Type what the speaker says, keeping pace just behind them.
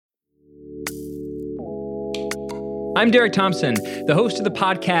I'm Derek Thompson, the host of the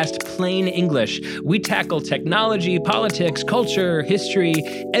podcast Plain English. We tackle technology, politics, culture, history,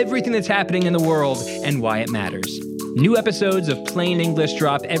 everything that's happening in the world and why it matters. New episodes of Plain English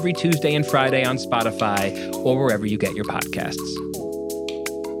drop every Tuesday and Friday on Spotify or wherever you get your podcasts.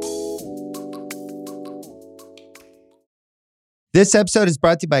 This episode is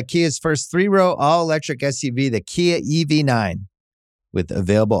brought to you by Kia's first three-row all-electric SUV, the Kia EV9. With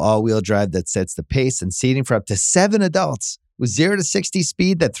available all-wheel drive that sets the pace and seating for up to 7 adults, with 0 to 60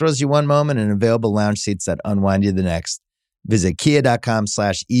 speed that throws you one moment and available lounge seats that unwind you the next. Visit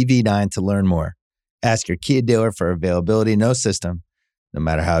kia.com/EV9 to learn more. Ask your Kia dealer for availability. No system, no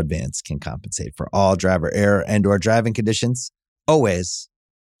matter how advanced, can compensate for all driver error and/or driving conditions. Always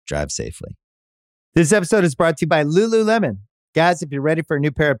drive safely. This episode is brought to you by Lululemon. Guys, if you're ready for a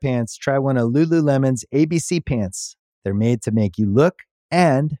new pair of pants, try one of Lululemon's ABC pants. They're made to make you look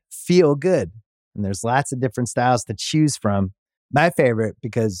and feel good. And there's lots of different styles to choose from. My favorite,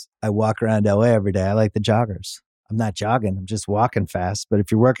 because I walk around LA every day, I like the joggers. I'm not jogging, I'm just walking fast. But if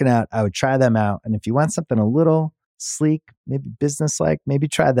you're working out, I would try them out. And if you want something a little sleek, maybe business-like, maybe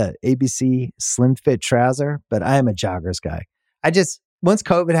try the ABC Slim Fit trouser. But I am a joggers guy. Once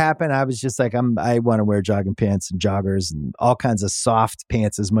COVID happened, I was just like, I want to wear jogging pants and joggers and all kinds of soft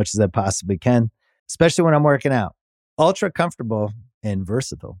pants as much as I possibly can, especially when I'm working out. Ultra comfortable and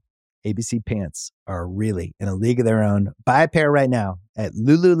versatile. ABC pants are really in a league of their own. Buy a pair right now at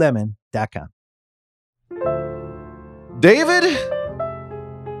lululemon.com. David?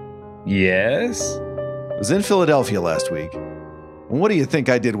 Yes? I was in Philadelphia last week. And what do you think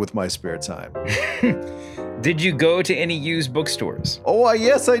I did with my spare time? Did you go to any used bookstores? Oh,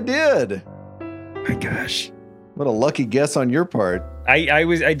 yes, I did. My gosh. What a lucky guess on your part.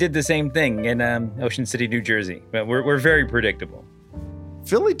 I did the same thing in Ocean City, New Jersey. But we're very predictable.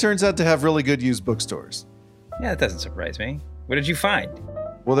 Philly turns out to have really good used bookstores. Yeah, that doesn't surprise me. What did you find?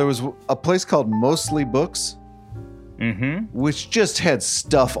 Well, there was a place called Mostly Books, which just had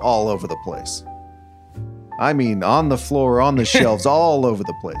stuff all over the place. I mean, on the floor, on the shelves, all over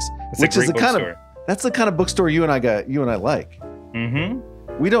the place. That's the kind of bookstore you and I like.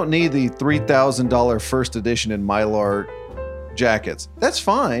 We don't need the $3,000 first edition in Mylar jackets. That's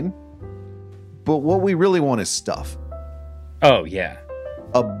fine. But what we really want is stuff. Oh, yeah.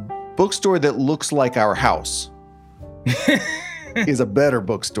 A bookstore that looks like our house is a better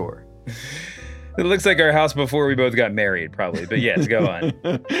bookstore. It looks like our house before we both got married, probably. But yes, go on.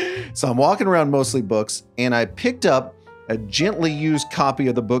 So I'm walking around Mostly Books, and I picked up a gently used copy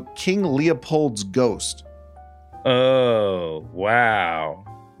of the book King Leopold's Ghost. Oh, wow.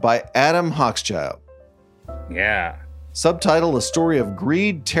 By Adam Hochschild. Yeah. Subtitle, A Story of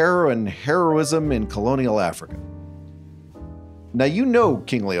Greed, Terror, and Heroism in Colonial Africa. Now, you know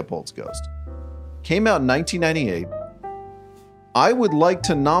King Leopold's Ghost. Came out in 1998. I would like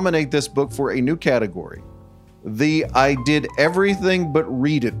to nominate this book for a new category. The I Did Everything But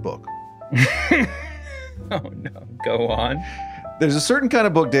Read It book. Oh, no. Go on. There's a certain kind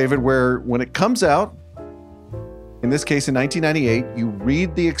of book, David, where when it comes out, in this case in 1998, you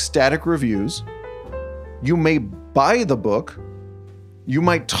read the ecstatic reviews. You may buy the book. You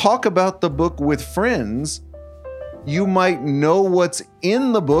might talk about the book with friends. You might know what's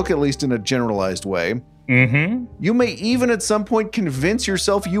in the book, at least in a generalized way. You may even at some point convince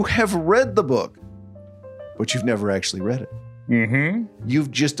yourself you have read the book, but you've never actually read it.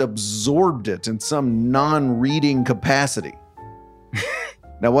 You've just absorbed it in some non-reading capacity.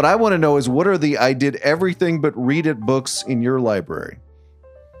 Now, what I want to know is, what are the I Did Everything But Read It books in your library?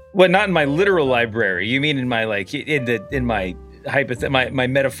 Well, not in my literal library. You mean in my my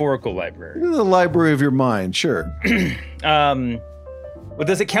metaphorical library? The library of your mind, sure. Well,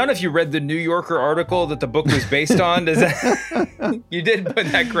 does it count if you read the New Yorker article that the book was based on? Does that you did put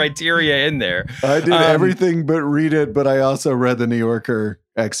that criteria in there? I did everything but read it, but I also read the New Yorker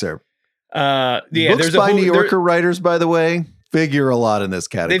excerpt. Yeah, books by New Yorker writers, by the way, figure a lot in this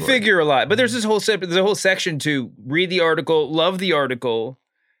category. They figure a lot, but there's a whole section to read the article, love the article,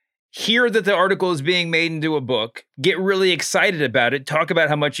 hear that the article is being made into a book, get really excited about it, talk about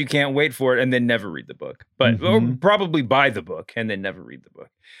how much you can't wait for it, and then never read the book. But or probably buy the book and then never read the book.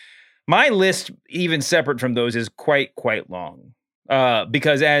 My list, even separate from those, is quite long.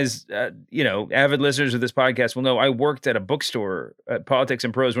 Because as avid listeners of this podcast will know, I worked at a bookstore, at Politics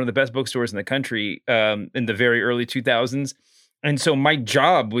and Prose, one of the best bookstores in the country, in the very early 2000s. And so my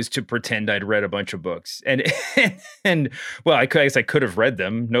job was to pretend I'd read a bunch of books, and well, I guess I could have read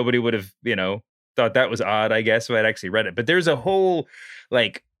them. Nobody would have, thought that was odd, I guess, if I'd actually read it. But there's a whole,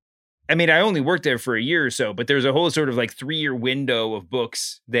 I only worked there for a year or so, but there's a whole sort of 3-year window of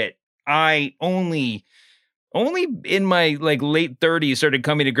books that I only only in my like late 30s started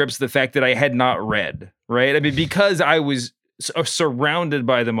coming to grips with the fact that I had not read, right? I mean, because I was surrounded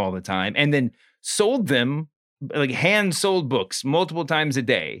by them all the time and then sold them, like hand sold books multiple times a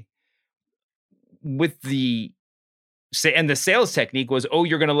day with the sales technique was, oh,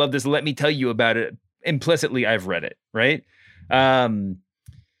 you're going to love this. Let me tell you about it. Implicitly, I've read it, right? King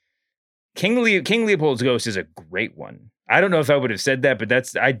Leopold's Ghost is a great one. I don't know if I would have said that,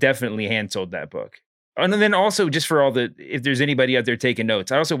 but I definitely hand sold that book. And then also just for if there's anybody out there taking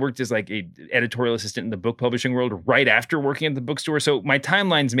notes, I also worked as like a editorial assistant in the book publishing world right after working at the bookstore. So my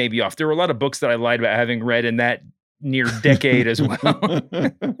timelines may be off. There were a lot of books that I lied about having read in that near decade as well.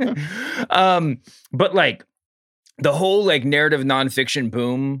 But like the whole like narrative nonfiction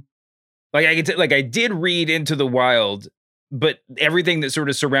boom, like I did read Into the Wild, but everything that sort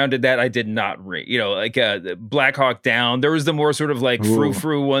of surrounded that, I did not read. You know, like Black Hawk Down. There was the more sort of like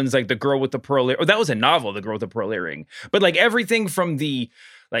frou-frou ones, like The Girl with the Pearl Earring. Oh, that was a novel, The Girl with the Pearl Earring. But like everything from the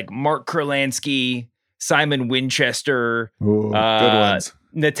like Mark Kurlansky, Simon Winchester, good ones.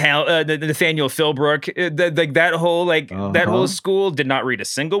 Nathaniel Philbrook, like that whole that whole school, did not read a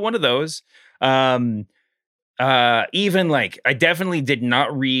single one of those. Even like I definitely did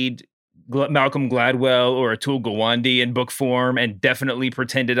not read Malcolm Gladwell or Atul Gawande in book form, and definitely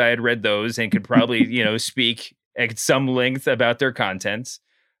pretended I had read those and could probably, speak at some length about their contents.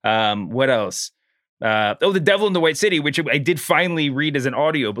 What else? The Devil in the White City, which I did finally read as an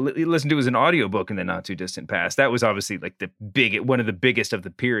audio, but listen to as an audiobook in the not too distant past. That was obviously like one of the biggest of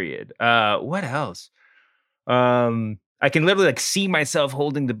the period. What else? I can literally like see myself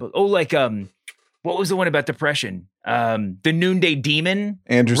holding the book. Oh, like, what was the one about depression? The Noonday Demon.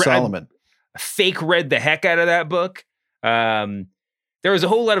 Andrew Solomon. Fake read the heck out of that book. There was a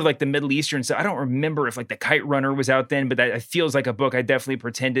whole lot of like the Middle Eastern stuff. I don't remember if like The Kite Runner was out then, but that feels like a book I definitely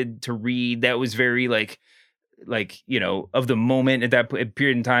pretended to read. That was very like of the moment at that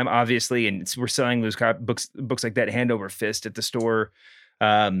period in time, obviously. And we're selling those books like that hand over fist at the store.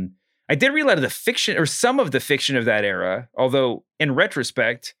 I did read a lot of the fiction or some of the fiction of that era, although in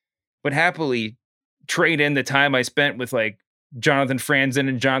retrospect, would happily trade in the time I spent with like Jonathan Franzen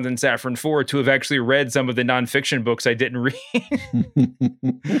and Jonathan Safran Foer to have actually read some of the nonfiction books I didn't read.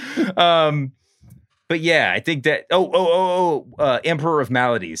 But yeah, I think that Emperor of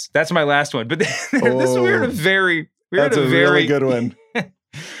Maladies. That's my last one. But we're at a very really good one.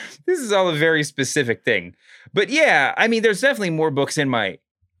 This is all a very specific thing. But yeah, I mean, there's definitely more books in my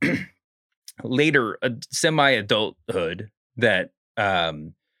later semi-adulthood that I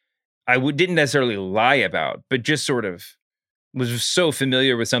didn't necessarily lie about, but just sort of was so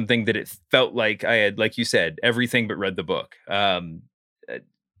familiar with something that it felt like I had, like you said, everything but read the book.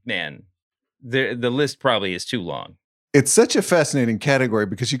 Man, the list probably is too long. It's such a fascinating category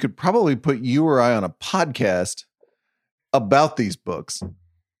because you could probably put you or I on a podcast about these books.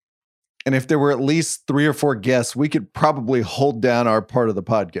 And if there were at least 3 or 4 guests, we could probably hold down our part of the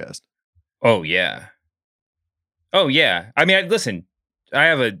podcast. Oh, yeah. I mean, listen, I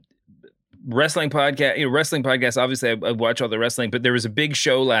have a wrestling podcast. Obviously I watch all the wrestling, but there was a big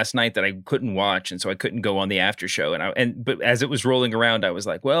show last night that I couldn't watch. And so I couldn't go on the after show. But as it was rolling around, I was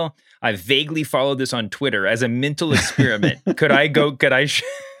like, well, I vaguely followed this on Twitter as a mental experiment. Could I go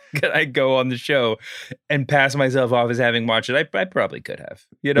on the show and pass myself off as having watched it? I probably could have,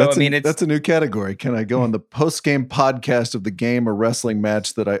 that's a new category. Can I go on the post-game podcast of the game or wrestling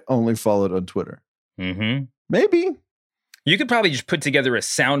match that I only followed on Twitter? Mm-hmm. Maybe. You could probably just put together a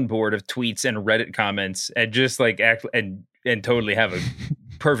soundboard of tweets and Reddit comments and just like act and totally have a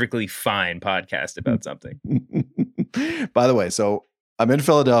perfectly fine podcast about something. By the way, so I'm in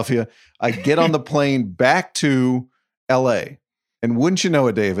Philadelphia. I get on the plane back to LA. And wouldn't you know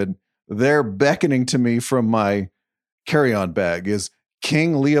it, David, they're beckoning to me from my carry-on bag is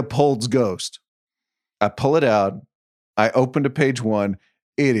King Leopold's Ghost. I pull it out. I open to page 1.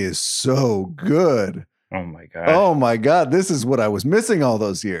 It is so good. Oh my God. Oh my God. This is what I was missing all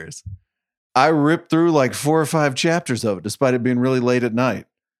those years. I ripped through like 4 or 5 chapters of it, despite it being really late at night.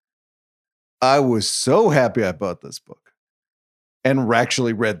 I was so happy I bought this book and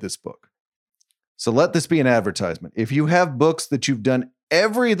actually read this book. So let this be an advertisement. If you have books that you've done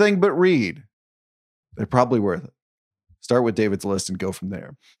everything but read, they're probably worth it. Start with David's list and go from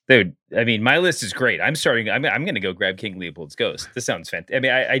there. Dude, I mean, my list is great. I'm going to go grab King Leopold's Ghost. This sounds fantastic. I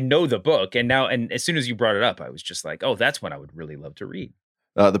mean, I know the book, and as soon as you brought it up, I was just like, oh, that's one I would really love to read.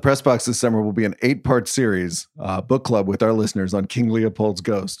 The Press Box this summer will be an 8-part series, book club with our listeners on King Leopold's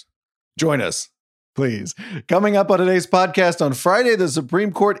Ghost. Join us, please. Coming up on today's podcast, on Friday, the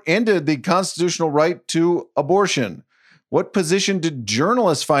Supreme Court ended the constitutional right to abortion. What position did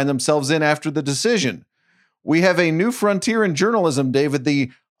journalists find themselves in after the decision? We have a new frontier in journalism, David, the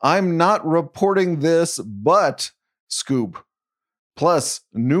I'm not reporting this, but scoop. Plus,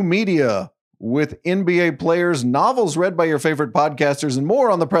 new media with NBA players, novels read by your favorite podcasters, and more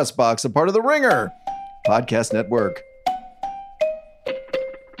on the Press Box, a part of the Ringer Podcast Network.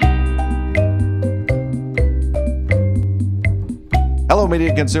 Hello,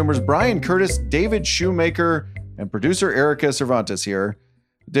 media consumers. Brian Curtis, David Shoemaker, and producer Erica Cervantes here.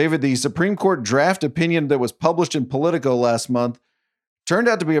 David, the Supreme Court draft opinion that was published in Politico last month turned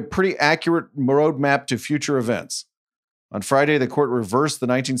out to be a pretty accurate roadmap to future events. On Friday, the court reversed the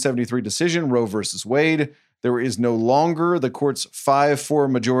 1973 decision, Roe versus Wade. There is no longer, the court's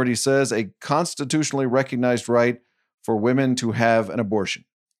 5-4 majority says, a constitutionally recognized right for women to have an abortion.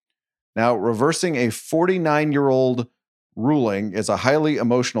 Now, reversing a 49-year-old ruling is a highly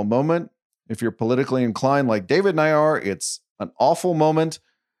emotional moment. If you're politically inclined like David and I are, it's an awful moment.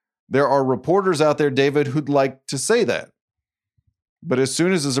 There are reporters out there, David, who'd like to say that. But as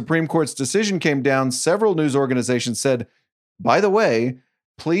soon as the Supreme Court's decision came down, several news organizations said, by the way,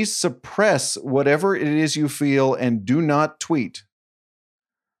 please suppress whatever it is you feel and do not tweet.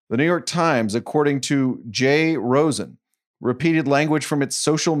 The New York Times, according to Jay Rosen, repeated language from its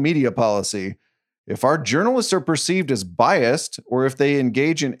social media policy. If our journalists are perceived as biased, or if they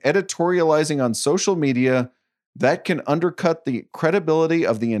engage in editorializing on social media, that can undercut the credibility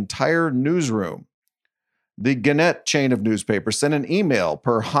of the entire newsroom. The Gannett chain of newspapers sent an email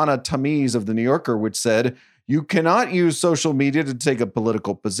per Hannah Tamiz of The New Yorker, which said, you cannot use social media to take a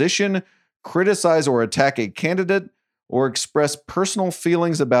political position, criticize or attack a candidate, or express personal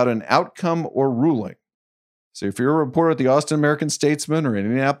feelings about an outcome or ruling. So if you're a reporter at the Austin American-Statesman or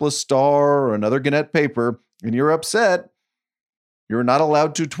Indianapolis Star or another Gannett paper and you're upset, you're not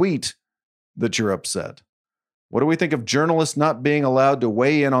allowed to tweet that you're upset. What do we think of journalists not being allowed to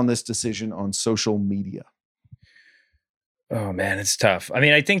weigh in on this decision on social media? Oh, man, it's tough. I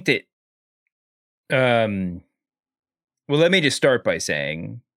mean, I think that, well, let me just start by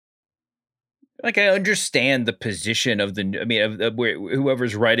saying, like, I understand the position of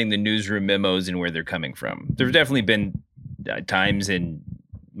whoever's writing the newsroom memos and where they're coming from. There's definitely been times in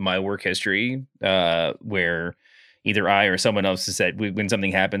my work history where either I or someone else has said, when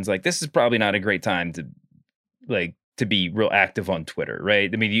something happens, like, this is probably not a great time to be real active on Twitter, right?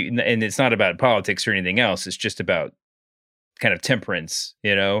 I mean, and it's not about politics or anything else. It's just about kind of temperance,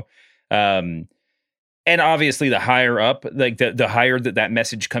 you know? And obviously the higher up, like the higher that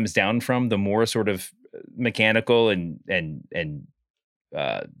message comes down from, the more sort of mechanical and the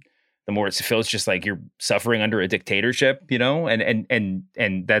more it feels just like you're suffering under a dictatorship, you know,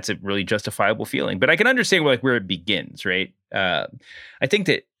 and that's a really justifiable feeling. But I can understand where it begins, right? I think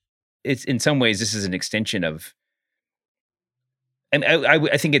that it's in some ways this is an extension of, and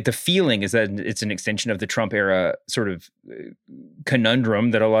I think the feeling is that it's an extension of the Trump era sort of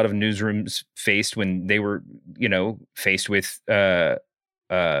conundrum that a lot of newsrooms faced when they were, you know, faced with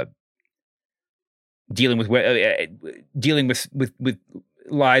dealing with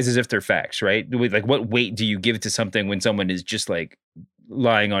lies as if they're facts, right? Like, what weight do you give to something when someone is just like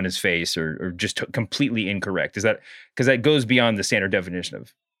lying on his face or just completely incorrect? Is that because that goes beyond the standard definition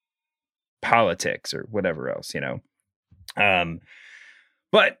of politics or whatever else, you know?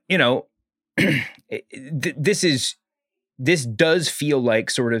 But, you know, this does feel like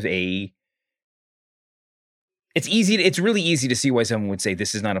sort of it's really easy to see why someone would say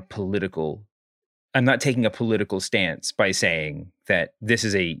this is not I'm not taking a political stance by saying that this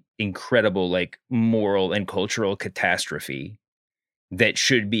is a incredible, like, moral and cultural catastrophe that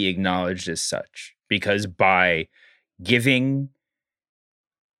should be acknowledged as such, because by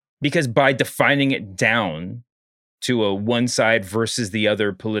defining it down to a one side versus the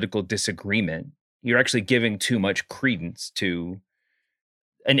other political disagreement, you're actually giving too much credence to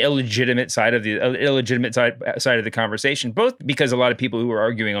an illegitimate side of the conversation, both because a lot of people who are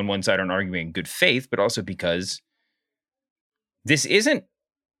arguing on one side aren't arguing in good faith, but also because this isn't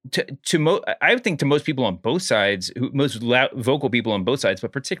I think to most people on both sides, most vocal people on both sides,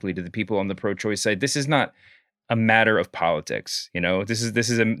 but particularly to the people on the pro-choice side, this is not a matter of politics. You know, this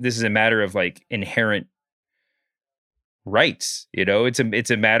is a matter of, like, inherent rights. You know, it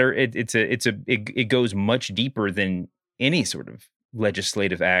goes much deeper than any sort of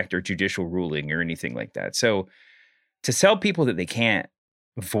legislative act or judicial ruling or anything like that. So to tell people that they can't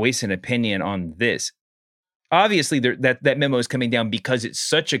voice an opinion on this, obviously that memo is coming down because it's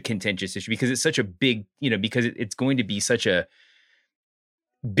such a contentious issue, because it's such a big, you know, because it's going to be such a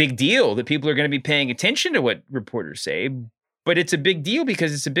big deal that people are going to be paying attention to what reporters say. But it's a big deal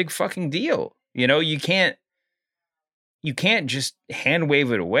because it's a big fucking deal. You know, you can't just hand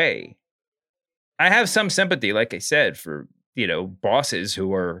wave it away. I have some sympathy, like I said, for, bosses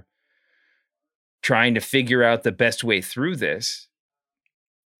who are trying to figure out the best way through this.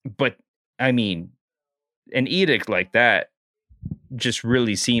 But I mean, an edict like that just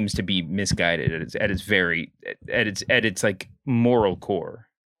really seems to be misguided at its like moral core.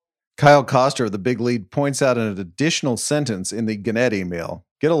 Kyle Koster of The Big Lead points out an additional sentence in the Gannett email.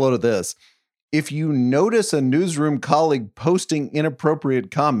 Get a load of this. If you notice a newsroom colleague posting inappropriate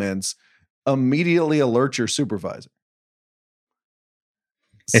comments, immediately alert your supervisor.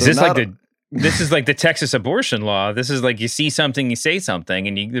 This is like the Texas abortion law. This is like you see something, you say something,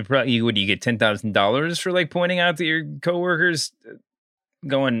 and you get $10,000 for like pointing out that your coworkers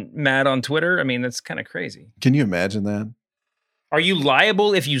going mad on Twitter. I mean, that's kind of crazy. Can you imagine that? Are you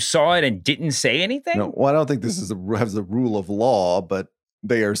liable if you saw it and didn't say anything? No, well, I don't think this has the rule of law, but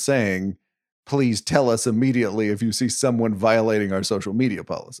they are saying, please tell us immediately if you see someone violating our social media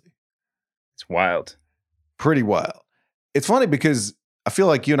policy. It's wild. Pretty wild. It's funny because I feel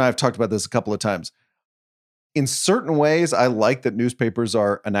like you and I have talked about this a couple of times. In certain ways, I like that newspapers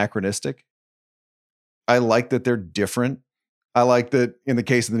are anachronistic. I like that they're different. I like that in the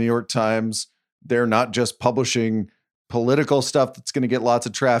case of the New York Times, they're not just publishing political stuff that's going to get lots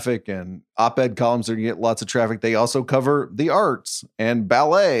of traffic and op-ed columns that are going to get lots of traffic. They also cover the arts and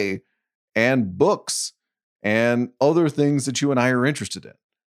ballet and books and other things that you and I are interested in.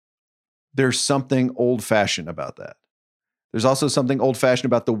 There's something old-fashioned about that. There's also something old-fashioned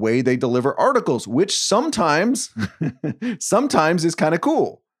about the way they deliver articles, which sometimes is kind of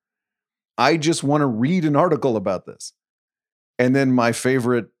cool. I just want to read an article about this. And then my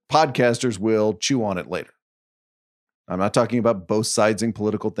favorite podcasters will chew on it later. I'm not talking about both sidesing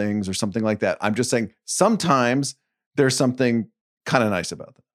political things or something like that. I'm just saying sometimes there's something kind of nice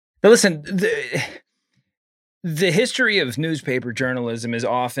about them. But listen, the history of newspaper journalism is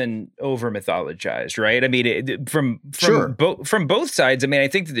often over mythologized, right? I mean, from both sides. I mean, I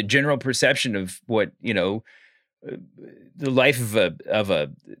think that the general perception of what the life of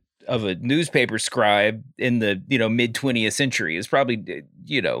a newspaper scribe in the mid 20th century is probably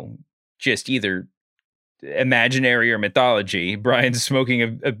just either imaginary or mythology. Brian's smoking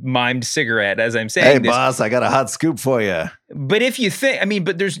a mimed cigarette as I'm saying. Hey, boss, I got a hot scoop for you. But if you think,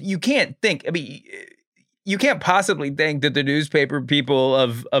 you can't think. I mean, you can't possibly think that the newspaper people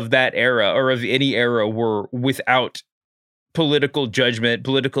of that era or of any era were without political judgment,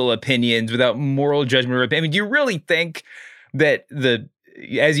 political opinions, without moral judgment. I mean, do you really think that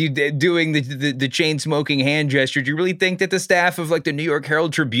as you doing the chain smoking hand gesture, do you really think that the staff of like the New York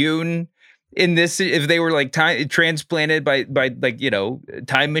Herald Tribune in this, if they were like transplanted by like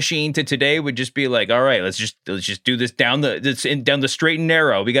time machine to today, would just be like, all right, let's just do this down the straight and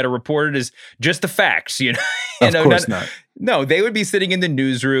narrow. We got to report it as just the facts, Of course not. No, they would be sitting in the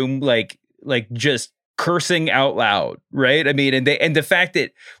newsroom like just cursing out loud, right? I mean, and the fact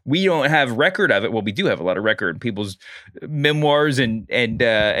that we don't have record of it. Well, we do have a lot of record in people's memoirs and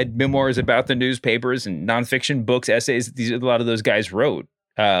memoirs about the newspapers and nonfiction books, essays. A lot of those guys wrote.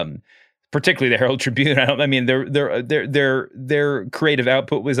 Particularly the Herald Tribune. Their creative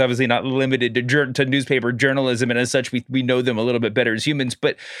output was obviously not limited to newspaper journalism, and as such, we know them a little bit better as humans.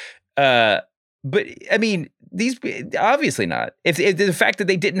 But I mean, these obviously not. If the fact that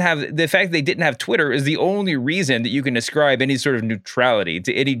they didn't have Twitter is the only reason that you can ascribe any sort of neutrality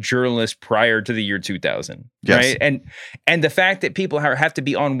to any journalist prior to the year 2000, yes. Right? And the fact that people have to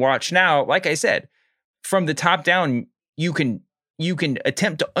be on watch now, like I said, from the top down, you can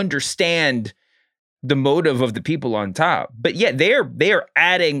attempt to understand the motive of the people on top, but yet they are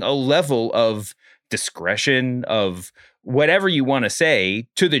adding a level of discretion, of whatever you want to say,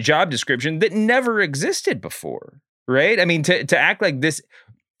 to the job description that never existed before, right? I mean, to act like this,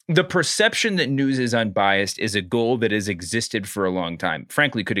 the perception that news is unbiased is a goal that has existed for a long time.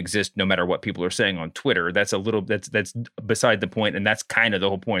 Frankly, could exist no matter what people are saying on Twitter. That's beside the point, and that's kind of the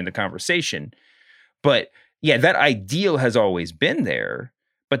whole point of the conversation. But yeah, that ideal has always been there,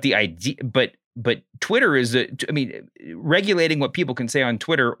 but but Twitter is regulating what people can say on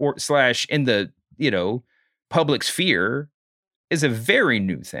Twitter or / in the public sphere is a very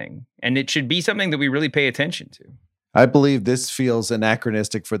new thing, and it should be something that we really pay attention to. I believe this feels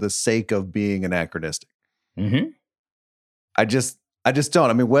anachronistic for the sake of being anachronistic. Mm-hmm. I just don't.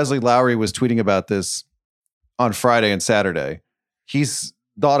 I mean, Wesley Lowery was tweeting about this on Friday and Saturday. He's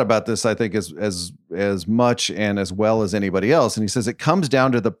thought about this, I think, as much and as well as anybody else. And he says it comes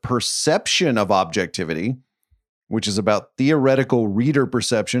down to the perception of objectivity, which is about theoretical reader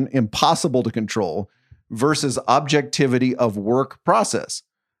perception, impossible to control, versus objectivity of work process.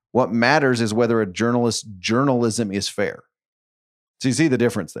 What matters is whether a journalist's journalism is fair. So you see the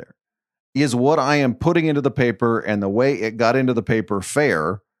difference there. is what I am putting into the paper and the way it got into the paper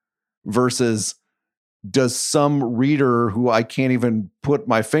fair versus does some reader who I can't even put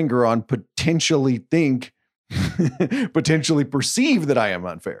my finger on potentially think, potentially perceive that I am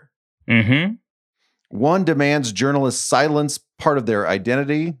unfair? Mm-hmm. One demands journalists silence part of their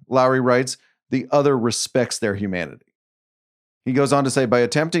identity, Lowry writes. The other respects their humanity. He goes on to say, by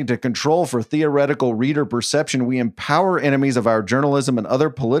attempting to control for theoretical reader perception, we empower enemies of our journalism and other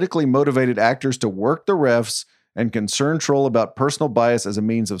politically motivated actors to work the refs and concern troll about personal bias as a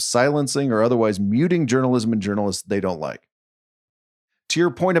means of silencing or otherwise muting journalism and journalists they don't like. To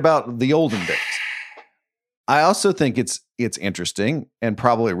your point about the olden days, I also think it's interesting and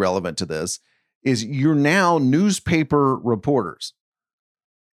probably relevant to this, is you're now newspaper reporters.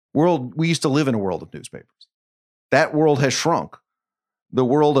 We used to live in a world of newspapers. That world has shrunk. The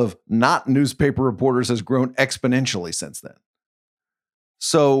world of not newspaper reporters has grown exponentially since then.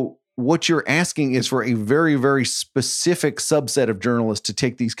 So what you're asking is for a very, very specific subset of journalists to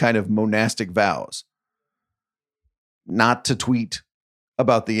take these kind of monastic vows, not to tweet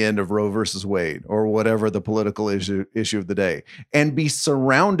about the end of Roe versus Wade or whatever the political issue of the day, and be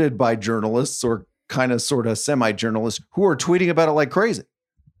surrounded by journalists or kind of sort of semi-journalists who are tweeting about it like crazy.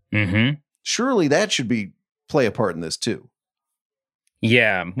 Mm-hmm. Surely that should play a part in this too.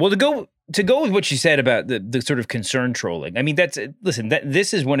 Yeah. Well, to go with what you said about the sort of concern trolling. I mean,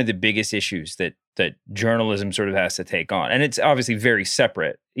 this is one of the biggest issues that journalism sort of has to take on. And it's obviously very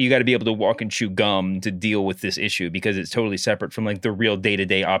separate. You got to be able to walk and chew gum to deal with this issue because it's totally separate from like the real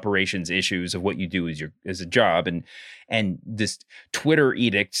day-to-day operations issues of what you do as a job. And this Twitter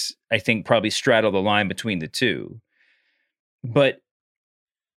edicts, I think, probably straddle the line between the two. But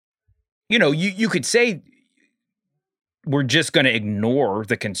you could say we're just going to ignore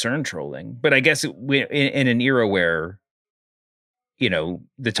the concern trolling. But I guess in an era where,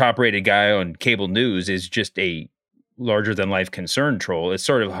 the top rated guy on cable news is just a larger than life concern troll, it's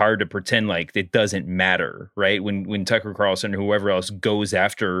sort of hard to pretend like it doesn't matter, right? When Tucker Carlson or whoever else goes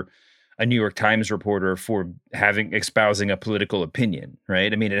after a New York Times reporter for espousing a political opinion,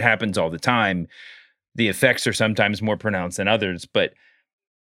 right? I mean, it happens all the time. The effects are sometimes more pronounced than others, but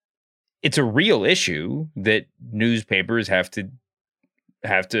it's a real issue that newspapers have to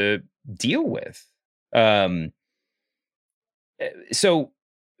deal with. So,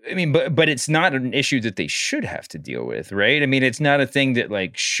 I mean, but it's not an issue that they should have to deal with, right? I mean, it's not a thing that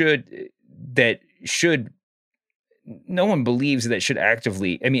no one believes that should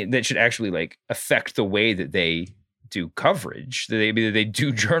actually like affect the way that they do coverage, that they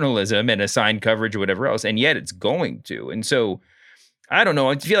do journalism and assign coverage or whatever else, and yet it's going to. And so, I don't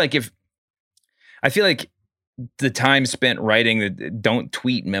know. I feel like the time spent writing the don't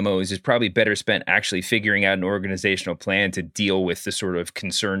tweet memos is probably better spent actually figuring out an organizational plan to deal with the sort of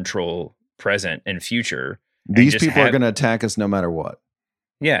concern troll present and future. These people are going to attack us no matter what.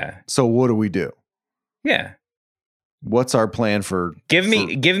 Yeah. So what do we do? Yeah. What's our plan for? Give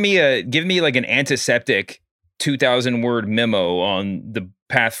me like an antiseptic 2,000 word memo on the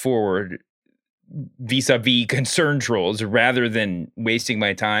path forward vis-a-vis concern trolls rather than wasting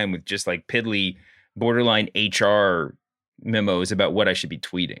my time with just like piddly borderline HR memos about what I should be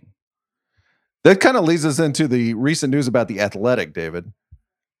tweeting. That kind of leads us into the recent news about The Athletic, David,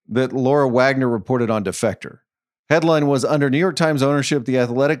 that Laura Wagner reported on Defector. Headline was, under New York Times ownership, The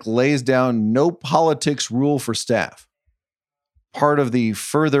Athletic lays down no politics rule for staff. Part of the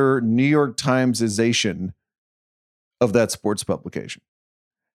further New York Timesization of that sports publication.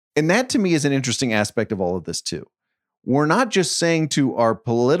 And that to me is an interesting aspect of all of this too. We're not just saying to our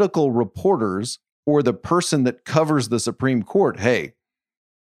political reporters or the person that covers the Supreme Court, hey,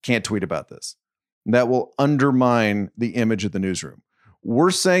 can't tweet about this. That will undermine the image of the newsroom.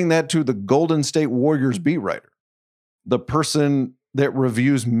 We're saying that to the Golden State Warriors beat writer, the person that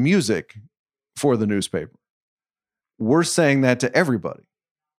reviews music for the newspaper. We're saying that to everybody.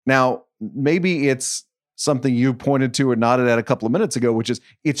 Now, maybe it's something you pointed to or nodded at a couple of minutes ago, which is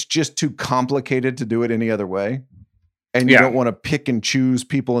it's just too complicated to do it any other way. And you don't want to pick and choose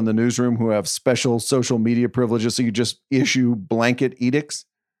people in the newsroom who have special social media privileges, so you just issue blanket edicts.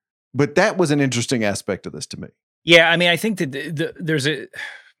 But that was an interesting aspect of this to me. Yeah, I mean, I think that there's I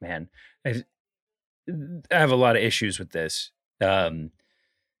have a lot of issues with this. But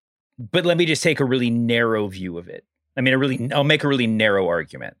let me just take a really narrow view of it. I mean, I'll make a really narrow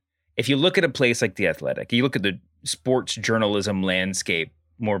argument. If you look at a place like The Athletic, you look at the sports journalism landscape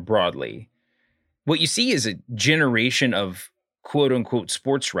more broadly, what you see is a generation of quote unquote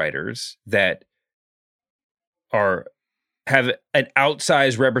sports writers that have an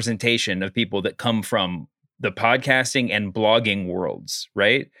outsized representation of people that come from the podcasting and blogging worlds,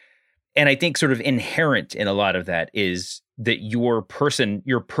 right? And I think sort of inherent in a lot of that is that your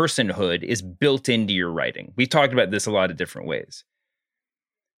personhood is built into your writing. We've talked about this a lot of different ways.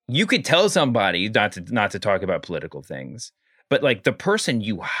 You could tell somebody not to talk about political things, but like the person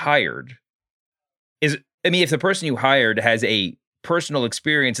you hired if the person you hired has a personal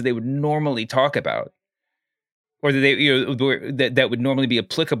experience that they would normally talk about, or that that would normally be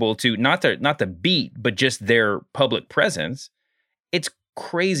applicable to not the beat, but just their public presence, it's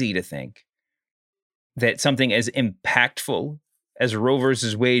crazy to think that something as impactful as Roe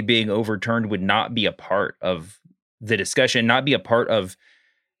versus Wade being overturned would not be a part of the discussion, not be a part of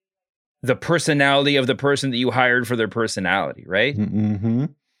the personality of the person that you hired for their personality, right? Mm-hmm.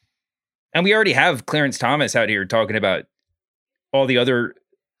 And we already have Clarence Thomas out here talking about all the other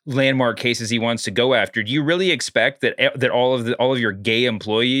landmark cases he wants to go after. Do you really expect that all of your gay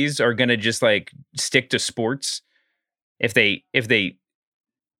employees are going to just like stick to sports if they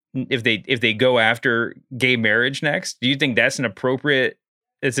go after gay marriage next? Do you think that's an appropriate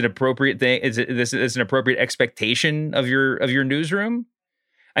thing? Is this an appropriate expectation of your newsroom?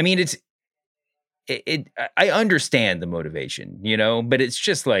 I mean, I understand the motivation, but it's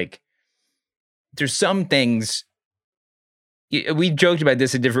just like, there's some things, we've joked about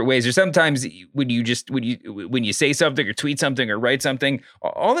this in different ways. There's sometimes when you say something or tweet something or write something,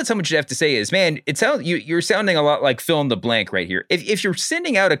 all that someone should have to say is, man, you're sounding a lot like fill in the blank right here. If you're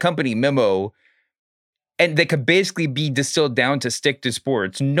sending out a company memo and that could basically be distilled down to stick to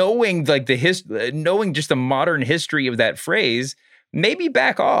sports, knowing like knowing just the modern history of that phrase, maybe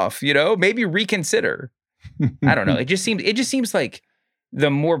back off, maybe reconsider. I don't know. It just seems like the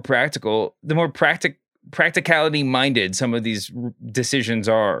more practicality minded some of these decisions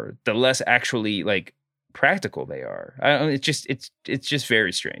are, the less actually like practical they are. It's just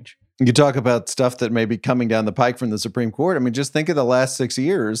very strange. You talk about stuff that may be coming down the pike from the Supreme Court. I mean, just think of the last 6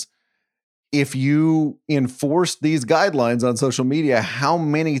 years. If you enforced these guidelines on social media, how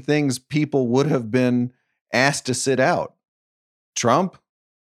many things people would have been asked to sit out? Trump,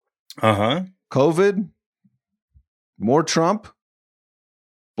 COVID, more Trump,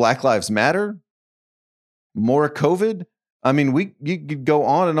 Black Lives Matter, more COVID. I mean, you could go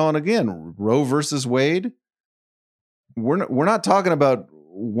on and on again. Roe versus Wade. We're not talking about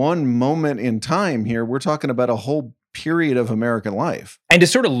one moment in time here. We're talking about a whole period of American life. And to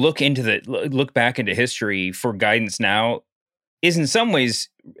sort of look back into history for guidance now is in some ways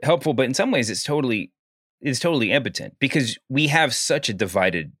helpful, but in some ways it's totally impotent, because we have such a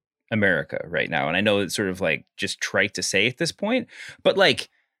divided America right now. And I know it's sort of like just trite to say at this point, but like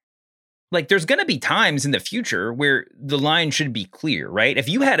there's going to be times in the future where the line should be clear, right? If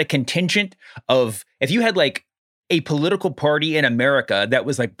you had like a political party in America that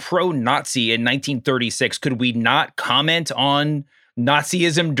was like pro-Nazi in 1936, could we not comment on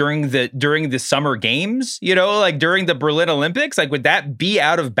Nazism during the summer games, like during the Berlin Olympics? Like, would that be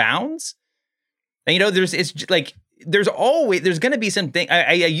out of bounds? And, there's going to be something.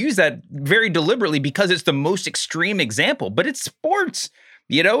 I use that very deliberately because it's the most extreme example, but it's sports.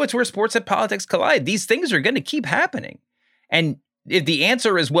 It's where sports and politics collide. These things are going to keep happening. And if the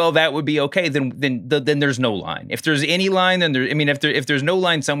answer is, well, that would be okay, then there's no line. If there's any line, then if there's no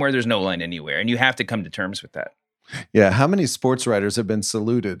line somewhere, there's no line anywhere. And you have to come to terms with that. Yeah. How many sports writers have been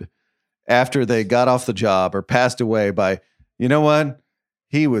saluted after they got off the job or passed away by, you know what?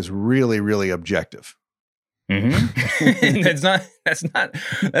 He was really, really objective. Mm-hmm.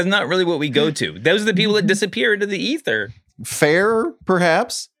 that's not really what we go to. Those are the people that disappear into the ether. Fair,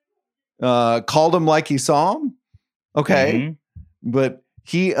 perhaps. Called him like he saw him. Okay. Mm-hmm. But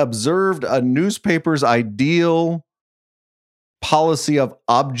he observed a newspaper's ideal policy of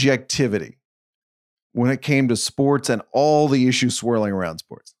objectivity when it came to sports and all the issues swirling around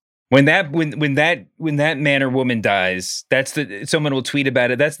sports. When that man or woman dies, someone will tweet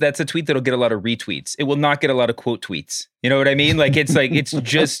about it. That's a tweet that'll get a lot of retweets. It will not get a lot of quote tweets. You know what I mean? It's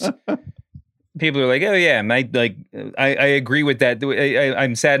just people are like, oh yeah, I agree with that.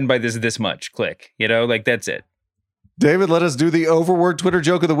 I'm saddened by this much. Click. That's it. David, let us do the overworked Twitter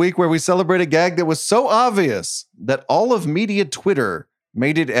joke of the week, where we celebrate a gag that was so obvious that all of media Twitter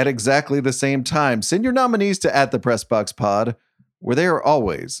made it at exactly the same time. Send your nominees to @thepressboxpod, where they are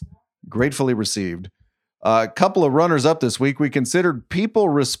always gratefully received. A couple of runners up this week. We considered people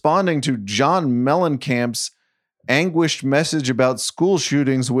responding to John Mellencamp's anguished message about school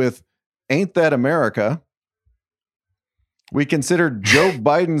shootings with "Ain't That America?" We considered Joe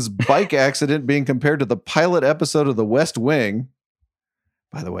Biden's bike accident being compared to the pilot episode of The West Wing.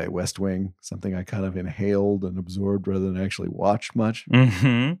 By the way, West Wing, something I kind of inhaled and absorbed rather than actually watched much.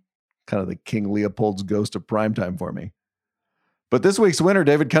 Mm-hmm. Kind of the King Leopold's ghost of primetime for me. But this week's winner,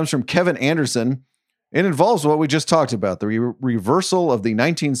 David, comes from Kevin Anderson. It involves what we just talked about, the reversal of the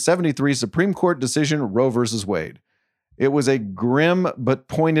 1973 Supreme Court decision, Roe versus Wade. It was a grim but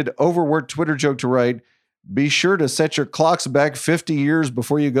pointed, overworked Twitter joke to write, "Be sure to set your clocks back 50 years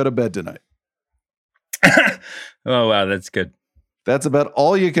before you go to bed tonight." Oh, wow, that's good. That's about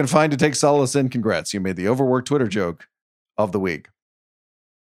all you can find to take solace in. Congrats. You made the overworked Twitter joke of the week.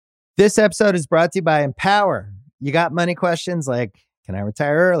 This episode is brought to you by Empower. You got money questions like, can I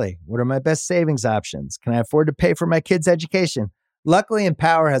retire early? What are my best savings options? Can I afford to pay for my kids' education? Luckily,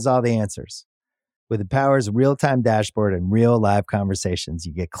 Empower has all the answers. With Empower's real-time dashboard and real live conversations,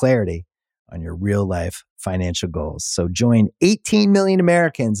 you get clarity on your real life financial goals. So join 18 million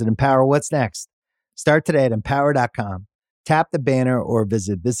Americans and Empower what's next. Start today at empower.com. Tap the banner or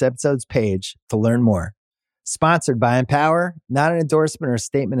visit this episode's page to learn more. Sponsored by Empower, not an endorsement or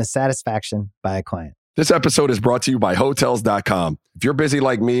statement of satisfaction by a client. This episode is brought to you by Hotels.com. If you're busy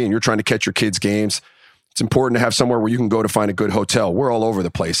like me and you're trying to catch your kids' games, it's important to have somewhere where you can go to find a good hotel. We're all over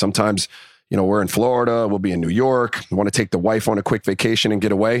the place. Sometimes, we're in Florida, we'll be in New York. We want to take the wife on a quick vacation and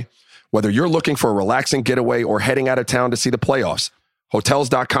get away. Whether you're looking for a relaxing getaway or heading out of town to see the playoffs,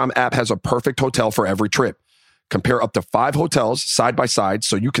 Hotels.com app has a perfect hotel for every trip. Compare up to 5 hotels side by side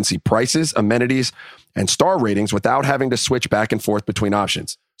so you can see prices, amenities, and star ratings without having to switch back and forth between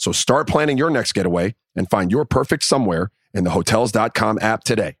options. So start planning your next getaway and find your perfect somewhere in the Hotels.com app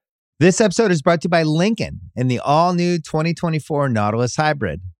today. This episode is brought to you by Lincoln and the all-new 2024 Nautilus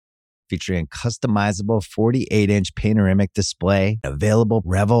Hybrid. Featuring a customizable 48-inch panoramic display, available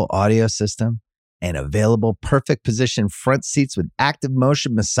Revel audio system, and available perfect position front seats with active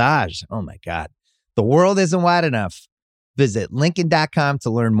motion massage. Oh my God. The world isn't wide enough. Visit Lincoln.com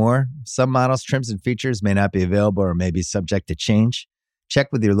to learn more. Some models, trims, and features may not be available or may be subject to change. Check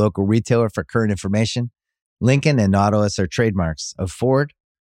with your local retailer for current information. Lincoln and Nautilus are trademarks of Ford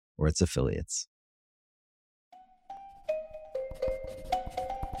or its affiliates.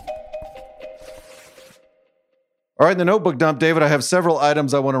 All right, in the notebook dump, David, I have several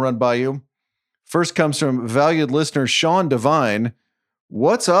items I want to run by you. First comes from valued listener Sean Devine.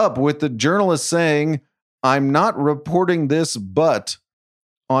 What's up with the journalist saying, "I'm not reporting this, but,"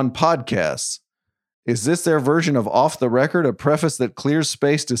 on podcasts? Is this their version of off the record, a preface that clears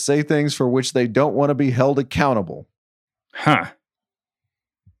space to say things for which they don't want to be held accountable? Huh.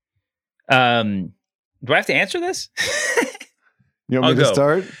 Do I have to answer this? You want me to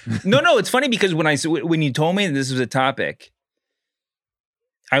start? No, it's funny because when you told me that this was a topic,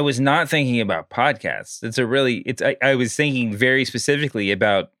 I was not thinking about podcasts. I was thinking very specifically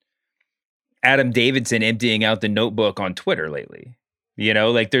about Adam Davidson emptying out the notebook on Twitter lately.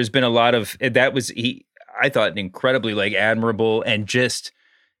 There's been a lot of I thought incredibly admirable and just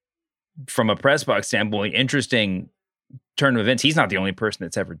from a press box standpoint, interesting turn of events. He's not the only person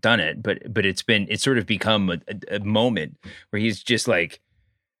that's ever done it, but it's sort of become a moment where he's just it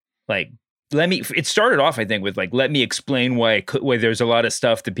started off, I think, with let me explain why there's a lot of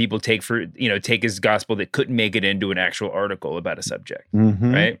stuff that people take as gospel that couldn't make it into an actual article about a subject.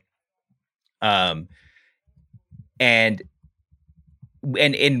 Mm-hmm. Right. And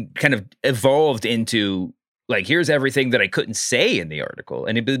kind of evolved into here's everything that I couldn't say in the article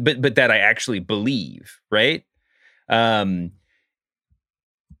but that I actually believe. Right.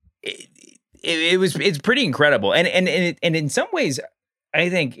 It's pretty incredible. And in some ways, I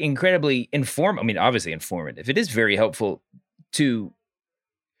think incredibly obviously informative. It is very helpful in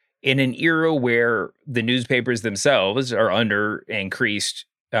an era where the newspapers themselves are under increased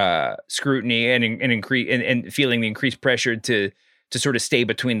scrutiny and feeling the increased pressure to sort of stay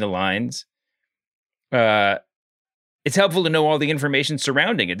between the lines. It's helpful to know all the information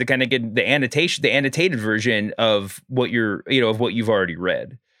surrounding it to kind of get the annotated version of what you've already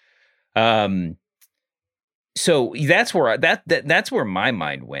read. So that's where that's where my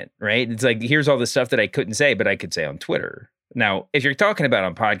mind went, right? It's here's all the stuff that I couldn't say, but I could say on Twitter. Now, if you're talking about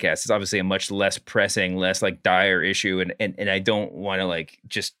on podcasts, it's obviously a much less pressing, less dire issue, and I don't want to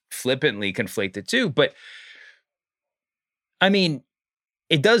just flippantly conflate the two, but I mean,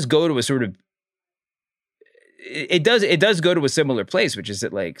 it does go to a sort of it does go to a similar place, which is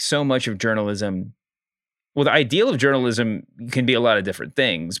that so much of journalism, well, the ideal of journalism can be a lot of different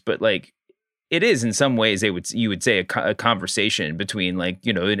things, but it is in some ways you would say a conversation between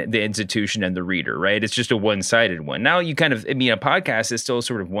the institution and the reader, right? It's just a one-sided one. Now a podcast is still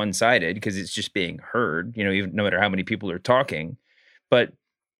sort of one-sided because it's just being heard, even no matter how many people are talking, but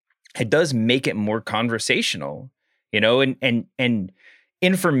it does make it more conversational, and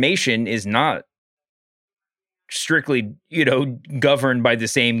information is not strictly, governed by the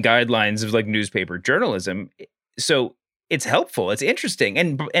same guidelines of newspaper journalism. So it's helpful. It's interesting.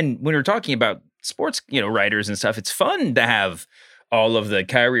 And when we're talking about sports, writers and stuff, it's fun to have all of the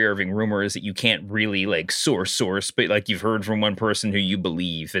Kyrie Irving rumors that you can't really like source, but like you've heard from one person who you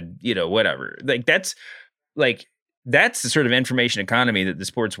believe, and whatever. Like that's the sort of information economy that the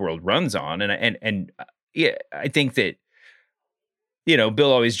sports world runs on. And yeah, I think that,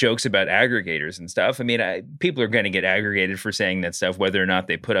 Bill always jokes about aggregators and stuff. I mean, people are going to get aggregated for saying that stuff, whether or not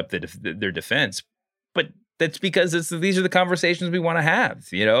they put up their defense. But that's because these are the conversations we want to have.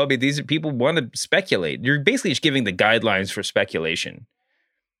 I mean, these are people want to speculate. You're basically just giving the guidelines for speculation.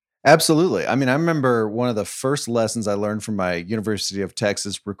 Absolutely. I mean, I remember one of the first lessons I learned from my University of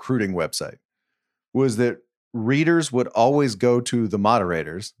Texas recruiting website was that readers would always go to the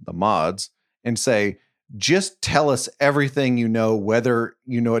moderators, the mods, and say, just tell us everything you know, whether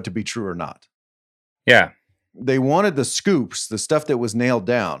you know it to be true or not. Yeah. They wanted the scoops, the stuff that was nailed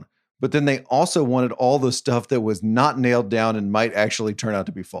down, but then they also wanted all the stuff that was not nailed down and might actually turn out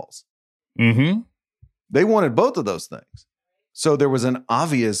to be false. Mm-hmm. They wanted both of those things. So there was an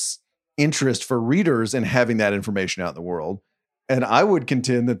obvious interest for readers in having that information out in the world. And I would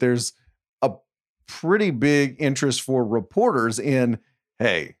contend that there's a pretty big interest for reporters in,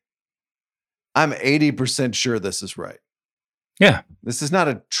 hey, I'm 80% sure this is right. Yeah. This is not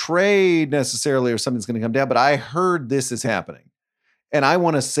a trade necessarily or something's going to come down, but I heard this is happening. And I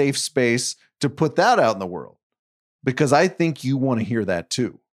want a safe space to put that out in the world because I think you want to hear that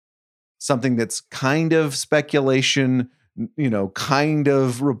too. Something that's kind of speculation, kind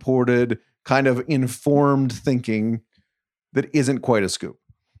of reported, kind of informed thinking that isn't quite a scoop.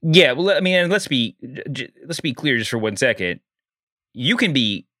 Yeah. Well, I mean, let's be clear just for 1 second. You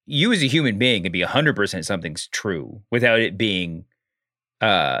as a human being can be 100% something's true without it being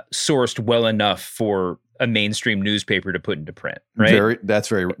sourced well enough for a mainstream newspaper to put into print, right? That's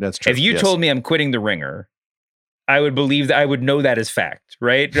true. If you told me I'm quitting the Ringer, I would believe that I would know that as fact,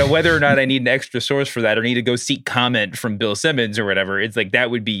 right? Now, whether or not I need an extra source for that or need to go seek comment from Bill Simmons or whatever, it's like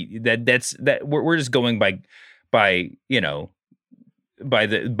that would be that's we're just going by the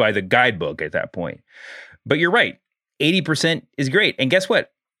guidebook at that point. But you're right. 80% is great. And guess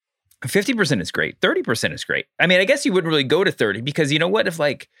what? 50% is great. 30% is great. I mean, I guess you wouldn't really go to 30 because you know what?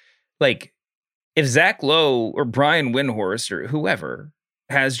 If Zach Lowe or Brian Windhorst or whoever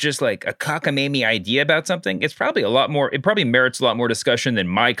has just like a cockamamie idea about something, it probably merits a lot more discussion than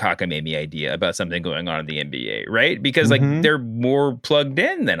my cockamamie idea about something going on in the NBA, right? Because they're more plugged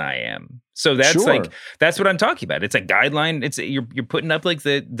in than I am. So that's that's what I'm talking about. It's a guideline. It's you're putting up like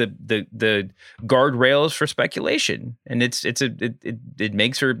the guardrails for speculation, and it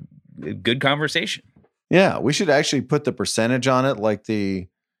makes for a good conversation. Yeah, we should actually put the percentage on it, like the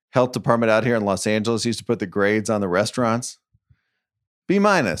health department out here in Los Angeles used to put the grades on the restaurants. B-, C+,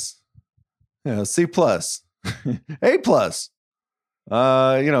 A+.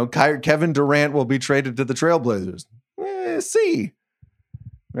 Kevin Durant will be traded to the Trailblazers. C,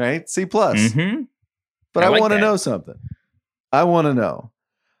 right? C+. Mm-hmm. But I want to know something. I want to know.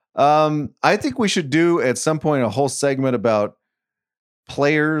 I think we should do at some point a whole segment about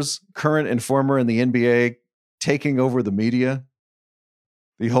players, current and former in the NBA, taking over the media.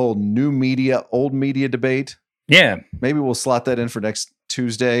 The whole new media, old media debate. Yeah. Maybe we'll slot that in for next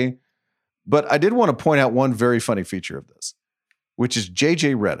Tuesday. But I did want to point out one very funny feature of this, which is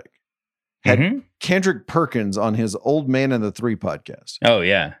JJ Redick had Kendrick Perkins on his Old Man and the Three podcast. Oh,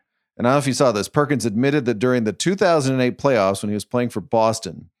 yeah. And I don't know if you saw this. Perkins admitted that during the 2008 playoffs when he was playing for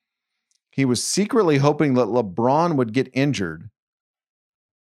Boston, he was secretly hoping that LeBron would get injured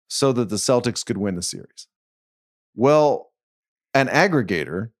so that the Celtics could win the series. Well, an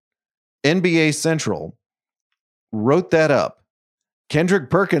aggregator, NBA Central, wrote that up. Kendrick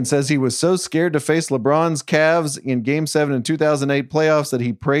Perkins says he was so scared to face LeBron's Cavs in Game 7 in 2008 playoffs that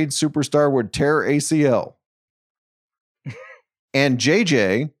he prayed superstar would tear ACL. And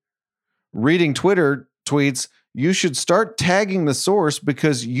JJ, reading Twitter, tweets, "You should start tagging the source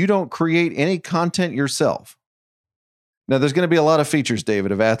because you don't create any content yourself." Now, there's going to be a lot of features,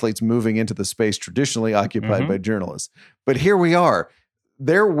 David, of athletes moving into the space traditionally occupied by journalists. But here we are.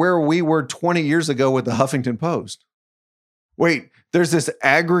 They're where we were 20 years ago with the Huffington Post. Wait, there's this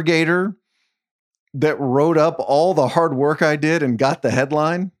aggregator that wrote up all the hard work I did and got the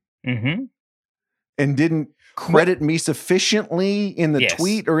headline and didn't credit me sufficiently in the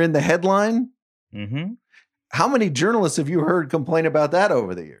tweet or in the headline? How many journalists have you heard complain about that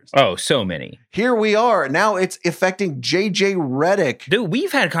over the years? Oh, so many. Here we are. Now it's affecting JJ Redick. Dude,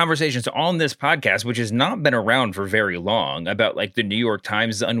 we've had conversations on this podcast, which has not been around for very long, about like the New York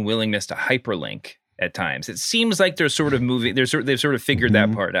Times' unwillingness to hyperlink at times. It seems like they're sort of moving. They've sort of figured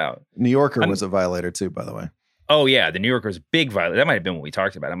that part out. New Yorker was a violator too, by the way. Oh yeah, the New Yorker was big violation. That might have been what we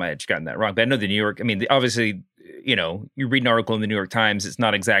talked about. I might have just gotten that wrong. But I know the New York. I mean, obviously, you read an article in the New York Times. It's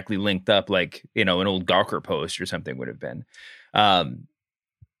not exactly linked up like an old Gawker post or something would have been.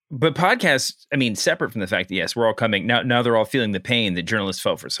 But podcasts, I mean, separate from the fact that yes, we're all coming now. They're all feeling the pain that journalists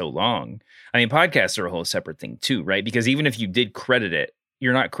felt for so long. I mean, podcasts are a whole separate thing too, right? Because even if you did credit it,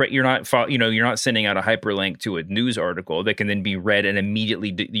 you're not sending out a hyperlink to a news article that can then be read and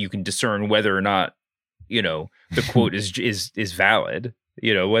immediately you can discern whether or not the quote is valid.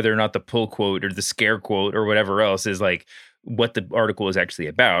 Whether or not the pull quote or the scare quote or whatever else is like what the article is actually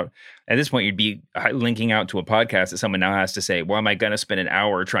about. At this point, you'd be linking out to a podcast that someone now has to say, well, am I going to spend an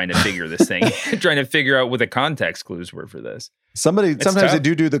hour trying to figure this thing, trying to figure out what the context clues were for this? Sometimes they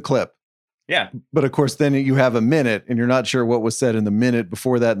do the clip. Yeah. But of course, then you have a minute and you're not sure what was said in the minute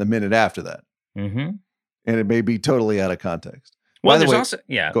before that and the minute after that. Mm-hmm. And it may be totally out of context. Well, there's also,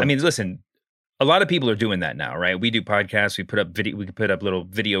 I mean, listen, a lot of people are doing that now, right? We do podcasts, we put up we could put up little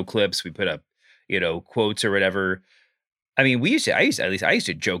video clips, we put up, quotes or whatever. I mean, I used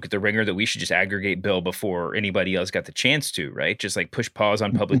to joke at the Ringer that we should just aggregate Bill before anybody else got the chance to, right? Just like push pause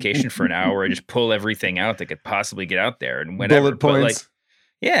on publication for an hour and just pull everything out that could possibly get out there and whatever. Bullet points.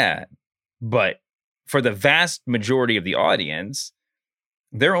 But for the vast majority of the audience,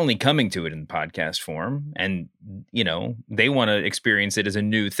 they're only coming to it in podcast form, and they want to experience it as a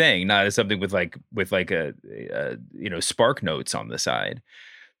new thing, not as something with a spark notes on the side.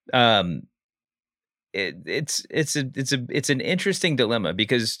 It's an interesting dilemma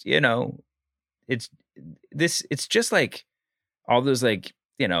because it's just like all those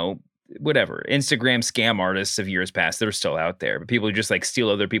whatever Instagram scam artists of years past. They're still out there, but people who just like steal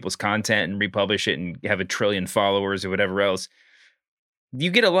other people's content and republish it and have 1 trillion followers or whatever else. You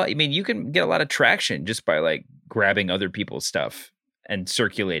get a lot. I mean, you can get a lot of traction just by like grabbing other people's stuff and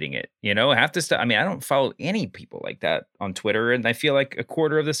circulating it. Half the stuff. I mean, I don't follow any people like that on Twitter, and I feel like a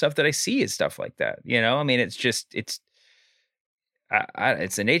quarter of the stuff that I see is stuff like that. I mean, it's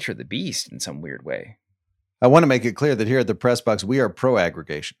the nature of the beast in some weird way. I want to make it clear that here at the Press Box, we are pro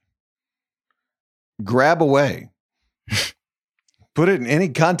aggregation. Grab away. Put it in any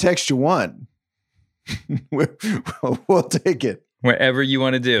context you want. We'll take it. Whatever you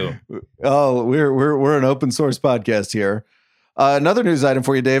want to do. Oh, we're an open source podcast here. Another news item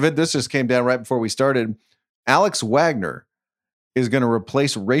for you, David. This just came down right before we started. Alex Wagner is going to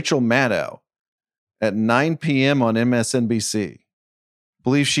replace Rachel Maddow at 9 p.m. on MSNBC.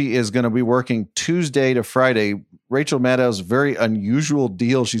 Believe she is going to be working Tuesday to Friday. Rachel Maddow's very unusual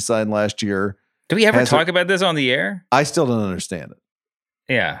deal she signed last year. Do we ever talk about this on the air? I still don't understand it.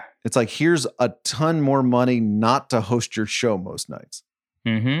 Yeah. It's like, here's a ton more money not to host your show most nights.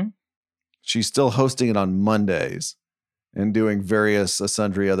 Mm-hmm. She's still hosting it on Mondays and doing various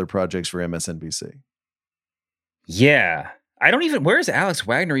sundry other projects for MSNBC. Yeah. Where's Alex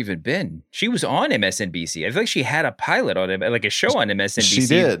Wagner even been? She was on MSNBC. I feel like she had a pilot on it, like a show on MSNBC. She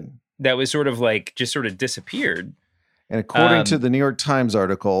did. That was sort of disappeared. And according to the New York Times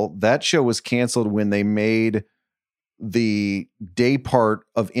article, that show was canceled when they made the day part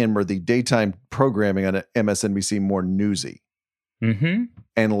of the daytime programming on MSNBC more newsy and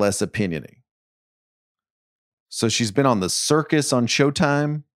less opiniony. So she's been on The Circus on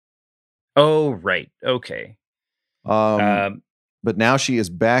Showtime. Oh, right. Okay. But now she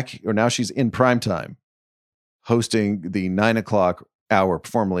is back, or now she's in primetime hosting the 9 o'clock hour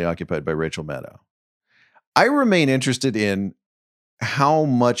formerly occupied by Rachel Maddow. I remain interested in how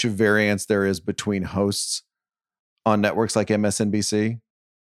much variance there is between hosts on networks like MSNBC.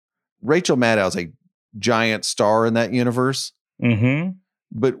 Rachel Maddow is a giant star in that universe. Mm-hmm.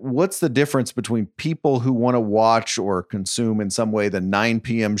 But what's the difference between people who want to watch or consume in some way the 9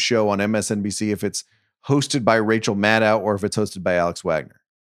 p.m. show on MSNBC if it's hosted by Rachel Maddow or if it's hosted by Alex Wagner?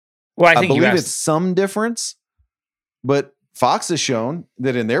 Well, I believe it's some difference, but Fox has shown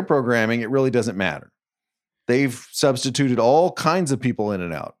that in their programming, it really doesn't matter. They've substituted all kinds of people in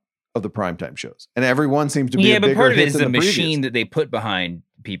and out of the primetime shows, and everyone seems to be a bigger hit than the previous. Yeah, but part of it is the machine that they put behind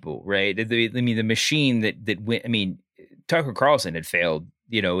people, right? The machine that went. I mean, Tucker Carlson had failed,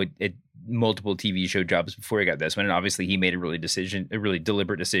 at multiple TV show jobs before he got this one, and obviously he made a really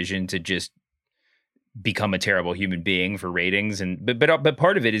deliberate decision to just become a terrible human being for ratings. And but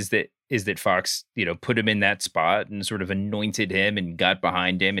part of it is that Fox, put him in that spot and sort of anointed him and got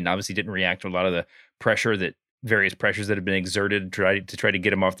behind him, and obviously didn't react to a lot of the various pressures that have been exerted to try to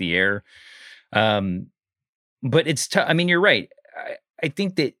get him off the air. But it's tough. I mean, you're right. I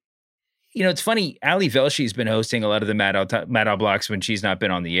think that, it's funny. Ali Velshi's been hosting a lot of the Maddow blocks when she's not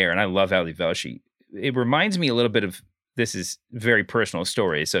been on the air. And I love Ali Velshi. It reminds me a little bit of, this is a very personal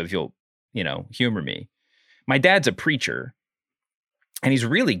story. So if you'll, humor me. my dad's a preacher, and he's a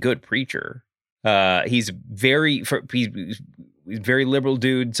really good preacher. He's very liberal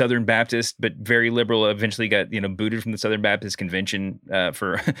dude, Southern Baptist, but very liberal. Eventually got, booted from the Southern Baptist Convention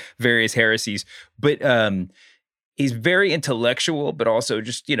for various heresies. But he's very intellectual, but also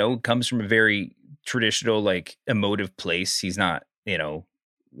just, comes from a very traditional, like, emotive place. He's not,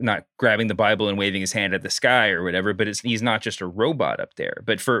 not grabbing the Bible and waving his hand at the sky or whatever, but he's not just a robot up there.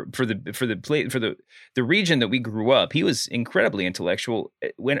 But for the region that we grew up, he was incredibly intellectual.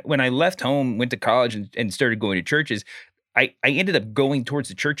 When I left home, went to college and started going to churches, I ended up going towards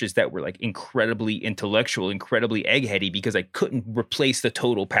the churches that were like incredibly intellectual, incredibly eggheady, because I couldn't replace the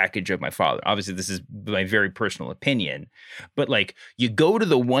total package of my father. Obviously, this is my very personal opinion, but like, you go to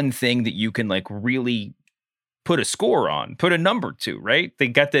the one thing that you can like really put a score on, put a number to, right? They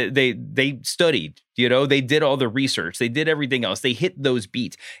got they studied, they did all the research, they did everything else, they hit those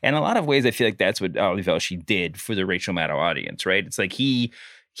beats. And in a lot of ways, I feel like that's what Ali Velshi did for the Rachel Maddow audience, right? It's like he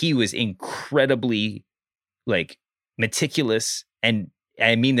was incredibly like meticulous, and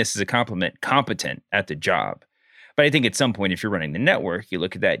I mean this as a compliment, competent at the job. But I think at some point, if you're running the network, you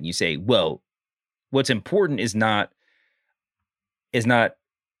look at that and you say, well, what's important is not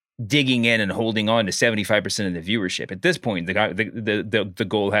digging in and holding on to 75% of the viewership. At this point, the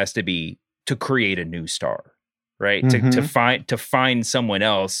goal has to be to create a new star, right? Mm-hmm. To find someone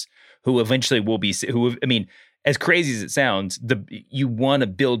else who eventually will be, as crazy as it sounds, you want to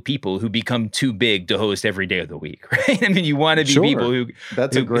build people who become too big to host every day of the week, right? I mean, you want to be people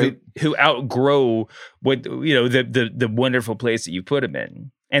who outgrow what, the wonderful place that you put them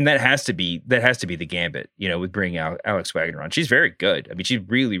in. And that has to be the gambit, with bringing Alex Wagner on. She's very good. I mean, she's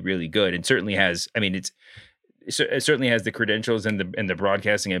really, really good, and certainly has. I mean, it certainly has the credentials and the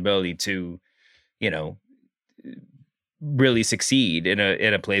broadcasting ability to, really succeed in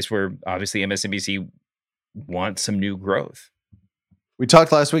a place where obviously MSNBC wants some new growth. We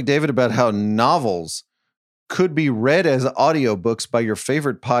talked last week, David, about how novels could be read as audiobooks by your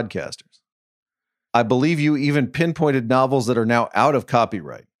favorite podcasters. I believe you even pinpointed novels that are now out of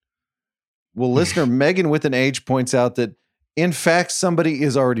copyright. Well, listener Megan with an H points out that, in fact, somebody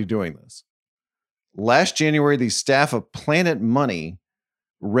is already doing this. Last January, the staff of Planet Money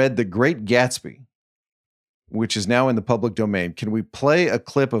read The Great Gatsby, which is now in the public domain. Can we play a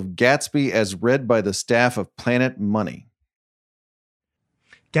clip of Gatsby as read by the staff of Planet Money?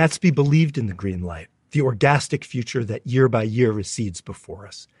 Gatsby believed in the green light, the orgastic future that year by year recedes before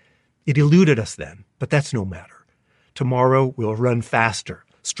us. It eluded us then, but that's no matter. Tomorrow we'll run faster,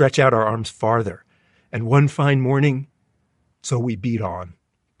 stretch out our arms farther, and one fine morning, so we beat on,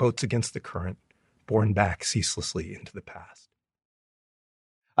 boats against the current, borne back ceaselessly into the past.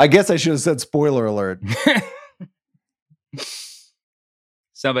 I guess I should have said spoiler alert.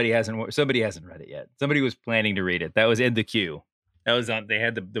 Somebody hasn't read it yet. Somebody was planning to read it. That was in the queue. That was on. They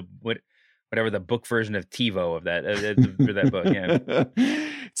had whatever the book version of TiVo of that for that book. Yeah.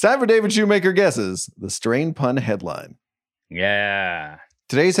 It's time for David Shoemaker guesses the strain pun headline. Yeah.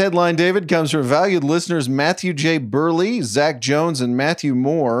 Today's headline, David, comes from valued listeners Matthew J. Burley, Zach Jones, and Matthew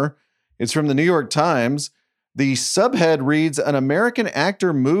Moore. It's from the New York Times. The subhead reads, "An American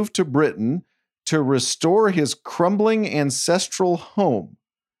actor moved to Britain to restore his crumbling ancestral home,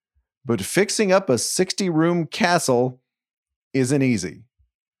 but fixing up a 60-room castle isn't easy."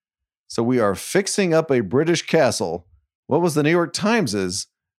 So we are fixing up a British castle. What was the New York Times'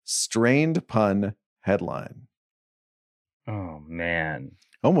 strained pun headline? Oh, man.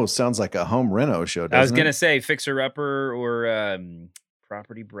 Almost sounds like a home reno show, doesn't it? I was going to say Fixer Upper or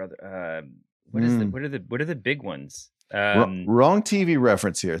Property Brother. What are the big ones? Wrong TV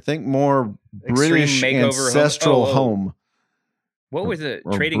reference here. Think more British ancestral home. What was it?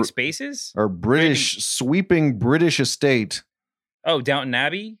 Trading Spaces? Or sweeping British estate. Oh, Downton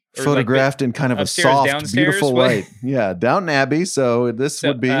Abbey? Or photographed in kind of upstairs, a soft, downstairs? beautiful light. Yeah, Downton Abbey. So this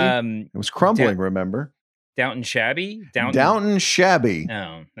would be, it was crumbling, remember? Downton Shabby? Downton Shabby.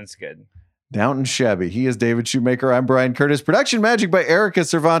 Oh, that's good. Downton Shabby. He is David Shoemaker. I'm Brian Curtis. Production magic by Erica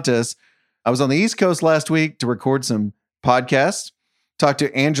Cervantes. I was on the East Coast last week to record some podcasts. Talked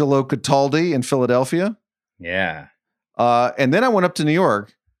to Angelo Cataldi in Philadelphia. Yeah. And then I went up to New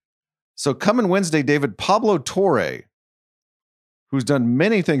York. So coming Wednesday, David, Pablo Torre, who's done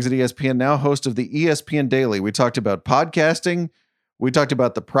many things at ESPN, now host of the ESPN Daily. We talked about podcasting. We talked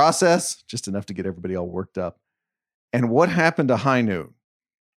about the process, just enough to get everybody all worked up. And what happened to High Noon.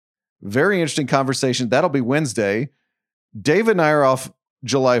 Very interesting conversation. That'll be Wednesday. David and I are off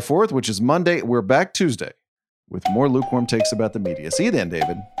July 4th, which is Monday. We're back Tuesday with more lukewarm takes about the media. See you then,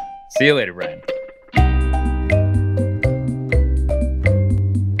 David. See you later, Brian.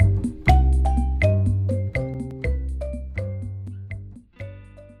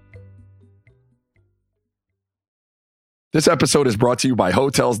 This episode is brought to you by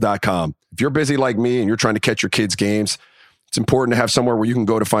Hotels.com. If you're busy like me and you're trying to catch your kids' games, it's important to have somewhere where you can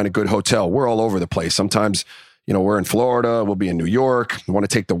go to find a good hotel. We're all over the place. Sometimes, we're in Florida, we'll be in New York. We want to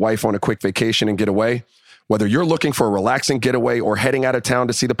take the wife on a quick vacation and get away. Whether you're looking for a relaxing getaway or heading out of town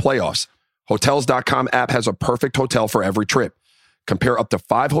to see the playoffs, Hotels.com app has a perfect hotel for every trip. Compare up to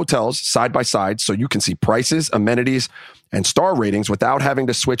 5 hotels side by side so you can see prices, amenities, and star ratings without having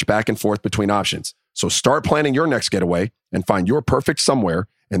to switch back and forth between options. So start planning your next getaway and find your perfect somewhere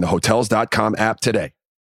in the Hotels.com app today.